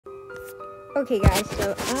Okay guys,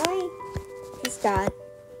 so I just got,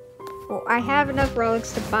 well, I have enough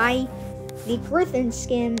Robux to buy the Gryffyn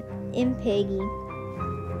skin in Piggy.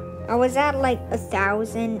 I was at like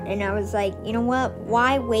 1,000 and I was like, you know what,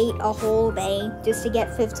 why wait a whole day just to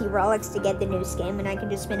get 50 Robux to get the new skin when I can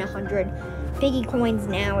just spend 100 Piggy coins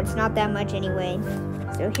now? It's not that much anyway.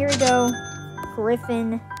 So here we go.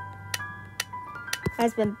 Gryffyn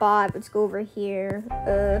has been bought. Let's go over here.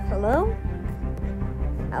 Hello?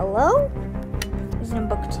 Hello? Is it in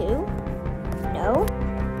book 2? No?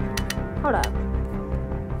 Hold up.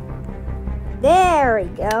 There we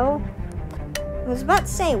go. I was about to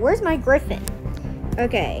say, where's my Gryffyn?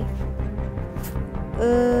 Okay.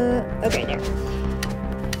 Okay, there.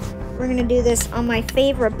 We're gonna do this on my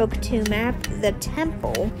favorite book 2 map, the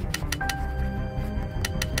temple.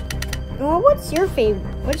 Well, what's your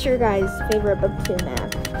guys' favorite book 2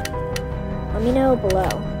 map? Let me know below.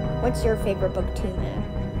 What's your favorite book 2 map?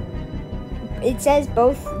 It says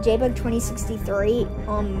both JBug 2063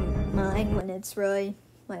 on mine when it's really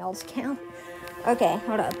my alt account. Okay,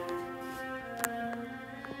 hold up.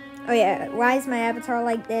 Oh yeah, why is my avatar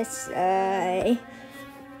like this?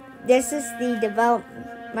 This is the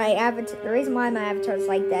the reason why my avatar is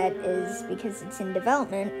like that is because it's in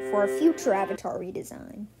development for a future avatar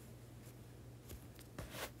redesign.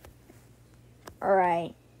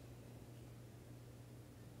 Alright.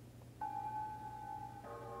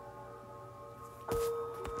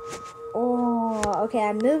 Oh, okay,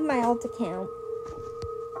 I moved my alt account.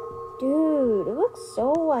 Dude, it looks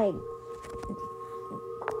so like...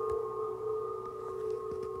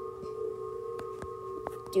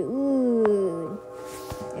 Dude.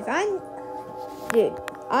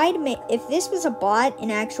 If this was a bot,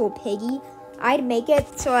 an actual Piggy, I'd make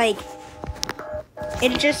it so like,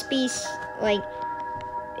 it'd just be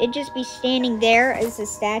standing there as a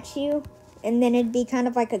statue. And then it'd be kind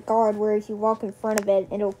of like a guard where if you walk in front of it,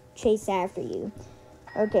 it'll chase after you.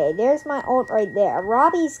 Okay, there's my ult right there.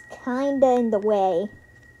 Robbie's kinda in the way.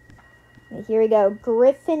 Here we go.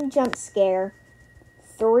 Gryffyn jump scare.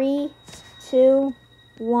 3, 2,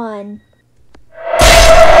 1.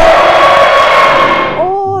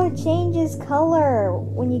 Oh, it changes color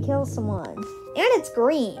when you kill someone. And it's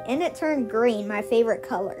green. And it turned green, my favorite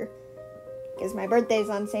color. Because my birthday's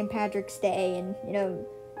on St. Patrick's Day, and, you know,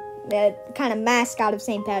 the kind of mascot of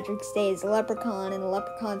St. Patrick's Day is a leprechaun, and the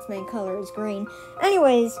leprechaun's main color is green.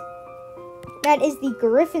 Anyways, that is the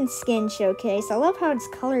Gryffyn skin showcase. I love how its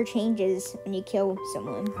color changes when you kill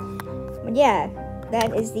someone. But yeah,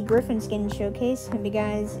 that is the Gryffyn skin showcase. Hope you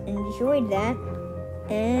guys enjoyed that.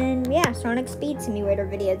 And yeah, Sonic Speed Simulator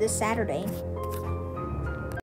video this Saturday.